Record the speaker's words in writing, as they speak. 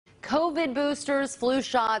COVID boosters, flu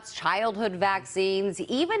shots, childhood vaccines,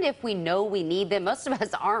 even if we know we need them, most of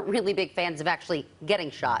us aren't really big fans of actually getting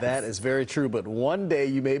shots. That is very true, but one day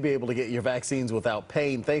you may be able to get your vaccines without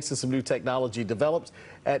pain thanks to some new technology developed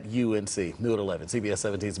at UNC. New at 11, CBS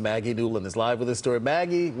 17's Maggie Newland is live with this story.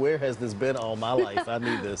 Maggie, where has this been all my life? I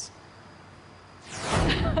need this.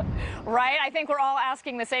 Right? I think we're all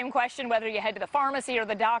asking the same question, whether you head to the pharmacy or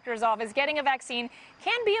the doctor's office. Getting a vaccine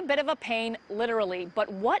can be a bit of a pain, literally.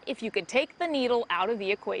 But what if you could take the needle out of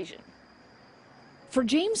the equation? For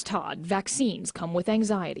James Todd, vaccines come with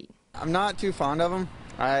anxiety. I'm not too fond of them.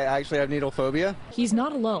 I actually have needle phobia. He's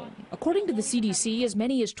not alone. According to the CDC, as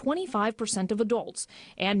many as 25% of adults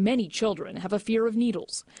and many children have a fear of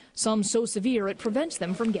needles, some so severe it prevents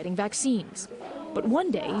them from getting vaccines. But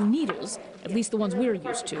one day, needles, at least the ones we're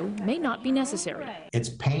used to, may not be necessary. It's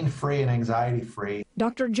pain-free and anxiety-free.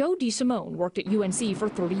 Dr. Joe DeSimone worked at UNC for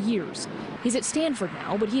 30 years. He's at Stanford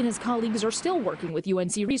now, but he and his colleagues are still working with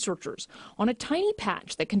UNC researchers on a tiny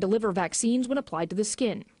patch that can deliver vaccines when applied to the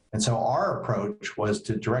skin. And so our approach was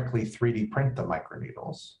to directly 3D print the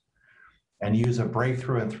microneedles and use a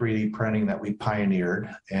breakthrough in 3D printing that we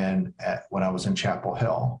pioneered when I was in Chapel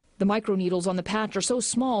Hill. The microneedles on the patch are so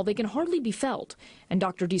small they can hardly be felt. And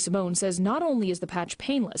Dr. DeSimone says not only is the patch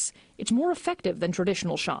painless, it's more effective than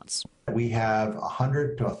traditional shots. We have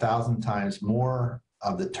 100 to 1,000 times more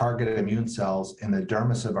of the targeted immune cells in the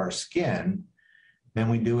dermis of our skin than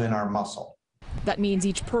we do in our muscle. That means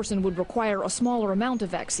each person would require a smaller amount of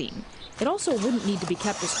vaccine. It also wouldn't need to be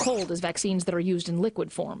kept as cold as vaccines that are used in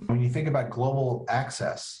liquid form. When you think about global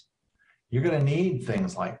access, you're going to need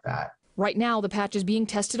things like that. Right now, the patch is being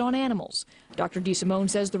tested on animals. Dr. DeSimone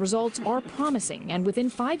says the results are promising, and within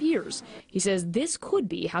 5 years, he says this could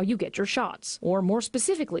be how you get your shots, or more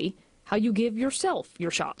specifically, how you give yourself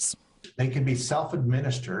your shots. They can be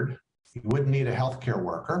self-administered. You wouldn't need a healthcare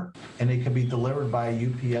worker, and it can be delivered by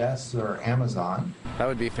UPS or Amazon. That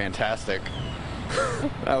would be fantastic.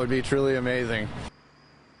 That would be truly amazing.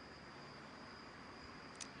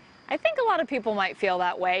 I think a lot of people might feel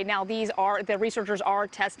that way. Now, the researchers are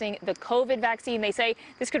testing the COVID vaccine. They say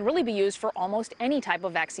this could really be used for almost any type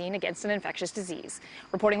of vaccine against an infectious disease.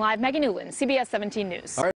 Reporting live, Maggie Newland, CBS 17 News.